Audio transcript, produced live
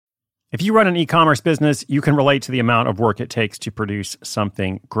If you run an e-commerce business, you can relate to the amount of work it takes to produce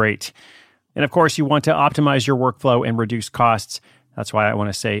something great. And of course, you want to optimize your workflow and reduce costs. That's why I want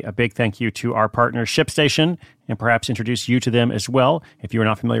to say a big thank you to our partner, ShipStation, and perhaps introduce you to them as well. If you are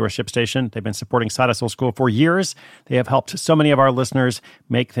not familiar with ShipStation, they've been supporting Side Hustle School for years. They have helped so many of our listeners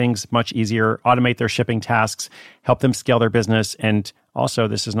make things much easier, automate their shipping tasks, help them scale their business, and also,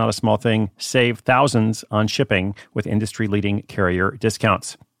 this is not a small thing, save thousands on shipping with industry-leading carrier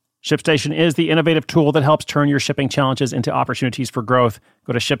discounts. ShipStation is the innovative tool that helps turn your shipping challenges into opportunities for growth.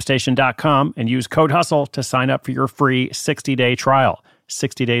 Go to ShipStation.com and use code HUSTLE to sign up for your free 60-day trial.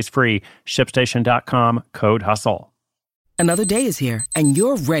 60 days free. ShipStation.com, code HUSTLE. Another day is here, and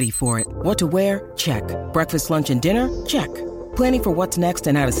you're ready for it. What to wear? Check. Breakfast, lunch, and dinner? Check. Planning for what's next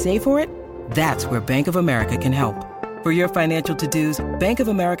and how to save for it? That's where Bank of America can help. For your financial to-dos, Bank of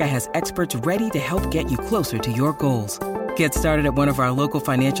America has experts ready to help get you closer to your goals. Get started at one of our local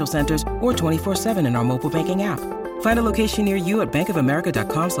financial centers or 24/7 in our mobile banking app. Find a location near you at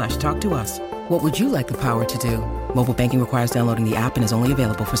bankofamerica.com/talktous. What would you like the power to do? Mobile banking requires downloading the app and is only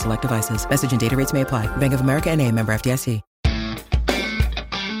available for select devices. Message and data rates may apply. Bank of America N.A., member FDIC.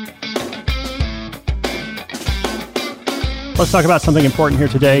 Let's talk about something important here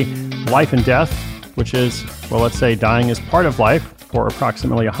today, life and death, which is, well, let's say dying is part of life for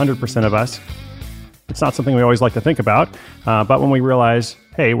approximately 100% of us. It's not something we always like to think about, but when we realize,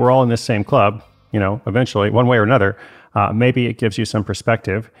 hey, we're all in this same club, eventually, one way or another, maybe it gives you some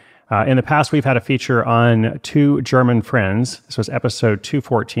perspective. In the past, we've had a feature on two German friends. This was episode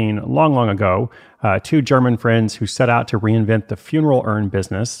 214, long ago. Two German friends who set out to reinvent the funeral urn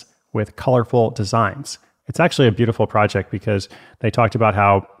business with colorful designs. It's actually a beautiful project because they talked about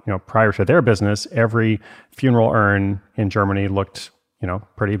how, prior to their business, every funeral urn in Germany looked,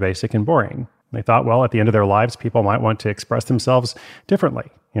 pretty basic and boring. They thought, well, at the end of their lives, people might want to express themselves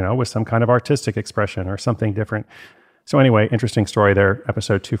differently, with some kind of artistic expression or something different. So anyway, interesting story there,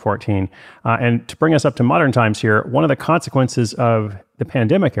 episode 214. And to bring us up to modern times here, one of the consequences of the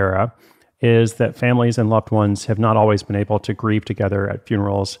pandemic era is that families and loved ones have not always been able to grieve together at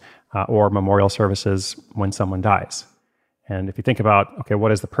funerals or memorial services when someone dies. And if you think about, okay,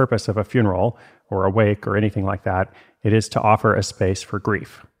 what is the purpose of a funeral or a wake or anything like that? It is to offer a space for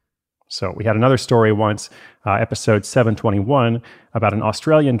grief. So we had another story once, episode 721, about an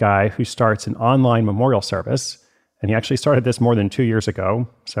Australian guy who starts an online memorial service. And he actually started this more than 2 years ago,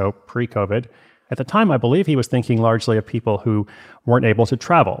 so pre-COVID. At the time, I believe he was thinking largely of people who weren't able to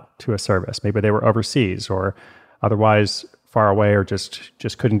travel to a service. Maybe they were overseas or otherwise far away or just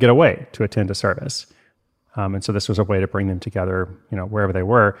couldn't get away to attend a service. And so this was a way to bring them together, wherever they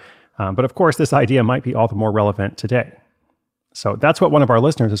were. But of course, this idea might be all the more relevant today. So that's what one of our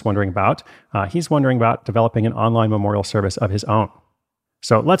listeners is wondering about. He's wondering about developing an online memorial service of his own.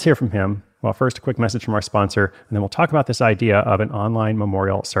 So let's hear from him. Well, first, a quick message from our sponsor, and then we'll talk about this idea of an online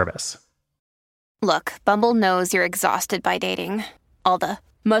memorial service. Look, Bumble knows you're exhausted by dating. All the,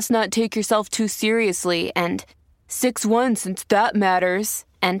 must not take yourself too seriously, and 6'1" since that matters.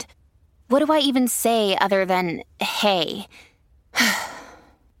 And what do I even say other than, hey?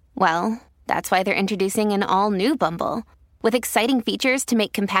 Well, that's why they're introducing an all-new Bumble. With exciting features to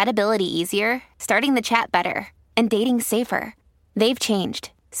make compatibility easier, starting the chat better, and dating safer. They've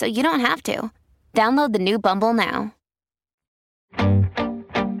changed, so you don't have to. Download the new Bumble now.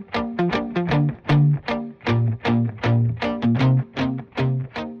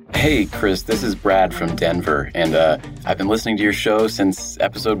 Hey, Chris, this is Brad from Denver, and I've been listening to your show since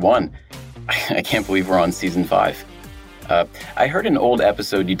episode 1. I can't believe we're on season 5. I heard an old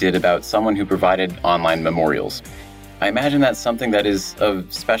episode you did about someone who provided online memorials. I imagine that's something that is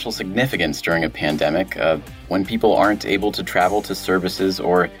of special significance during a pandemic, when people aren't able to travel to services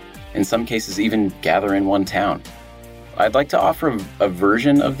or, in some cases, even gather in one town. I'd like to offer a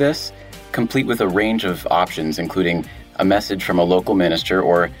version of this, complete with a range of options, including a message from a local minister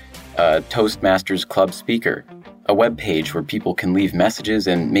or a Toastmasters Club speaker, a web page where people can leave messages,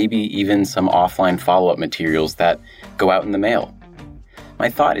 and maybe even some offline follow-up materials that go out in the mail. My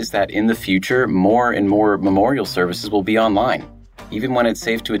thought is that in the future, more and more memorial services will be online, even when it's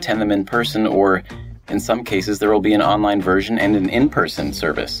safe to attend them in person, or in some cases, there will be an online version and an in-person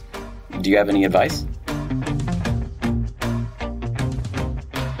service. Do you have any advice?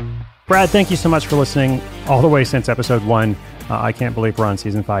 Brad, thank you so much for listening all the way since episode 1. I can't believe we're on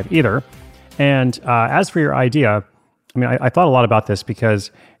season 5 either. And as for your idea, I thought a lot about this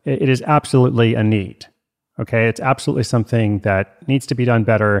because it is absolutely a need. Okay, it's absolutely something that needs to be done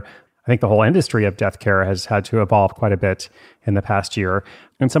better. I think the whole industry of death care has had to evolve quite a bit in the past year.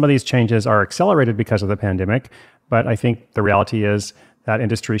 And some of these changes are accelerated because of the pandemic. But I think the reality is that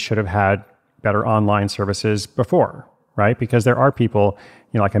industry should have had better online services before, right? Because there are people,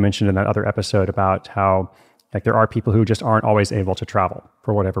 like I mentioned in that other episode about how there are people who just aren't always able to travel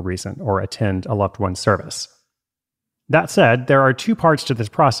for whatever reason or attend a loved one's service. That said, there are two parts to this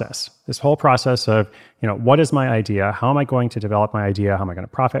process. This whole process of, what is my idea? How am I going to develop my idea? How am I going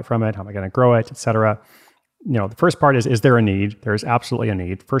to profit from it? How am I going to grow it, et cetera? The first part is there a need? There is absolutely a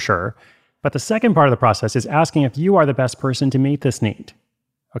need, for sure. But the second part of the process is asking if you are the best person to meet this need.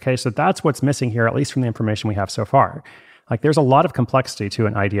 Okay, so that's what's missing here, at least from the information we have so far. There's a lot of complexity to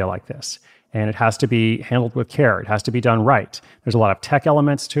an idea like this, and it has to be handled with care. It has to be done right. There's a lot of tech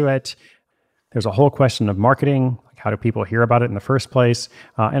elements to it. There's a whole question of marketing. How do people hear about it in the first place?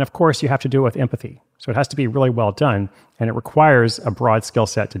 And of course, you have to do it with empathy. So it has to be really well done, and it requires a broad skill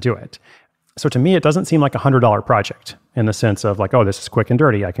set to do it. So to me, it doesn't seem like a $100 project in the sense of this is quick and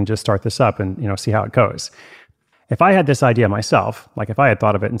dirty. I can just start this up and see how it goes. If I had this idea myself, if I had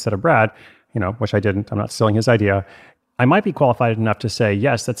thought of it instead of Brad, which I didn't, I'm not stealing his idea, I might be qualified enough to say,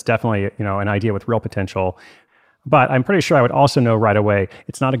 yes, that's definitely an idea with real potential. But I'm pretty sure I would also know right away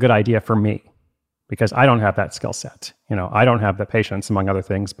it's not a good idea for me, because I don't have that skill set. I don't have the patience, among other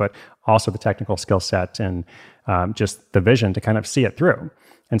things, but also the technical skill set and just the vision to kind of see it through.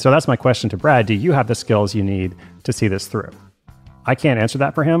 And so that's my question to Brad. Do you have the skills you need to see this through? I can't answer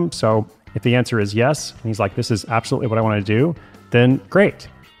that for him. So if the answer is yes, and he's like, this is absolutely what I want to do, then great.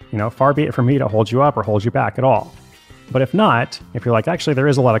 Far be it from me to hold you up or hold you back at all. But if not, if you're like, actually, there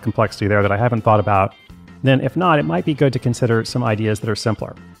is a lot of complexity there that I haven't thought about, then if not, it might be good to consider some ideas that are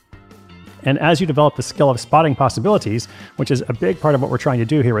simpler. And as you develop the skill of spotting possibilities, which is a big part of what we're trying to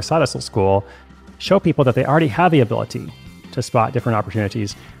do here with Side Hustle School, show people that they already have the ability to spot different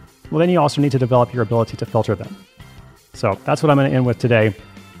opportunities. Well, then you also need to develop your ability to filter them. So that's what I'm going to end with today.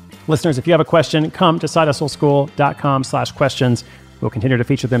 Listeners, if you have a question, come to sidehustleschool.com/questions. We'll continue to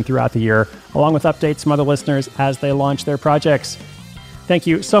feature them throughout the year, along with updates from other listeners as they launch their projects. Thank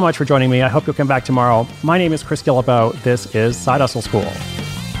you so much for joining me. I hope you'll come back tomorrow. My name is Chris Guillebeau. This is Side Hustle School.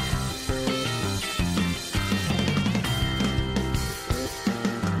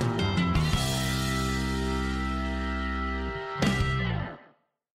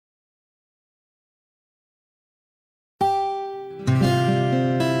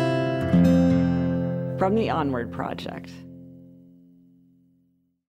 From the Onward Project.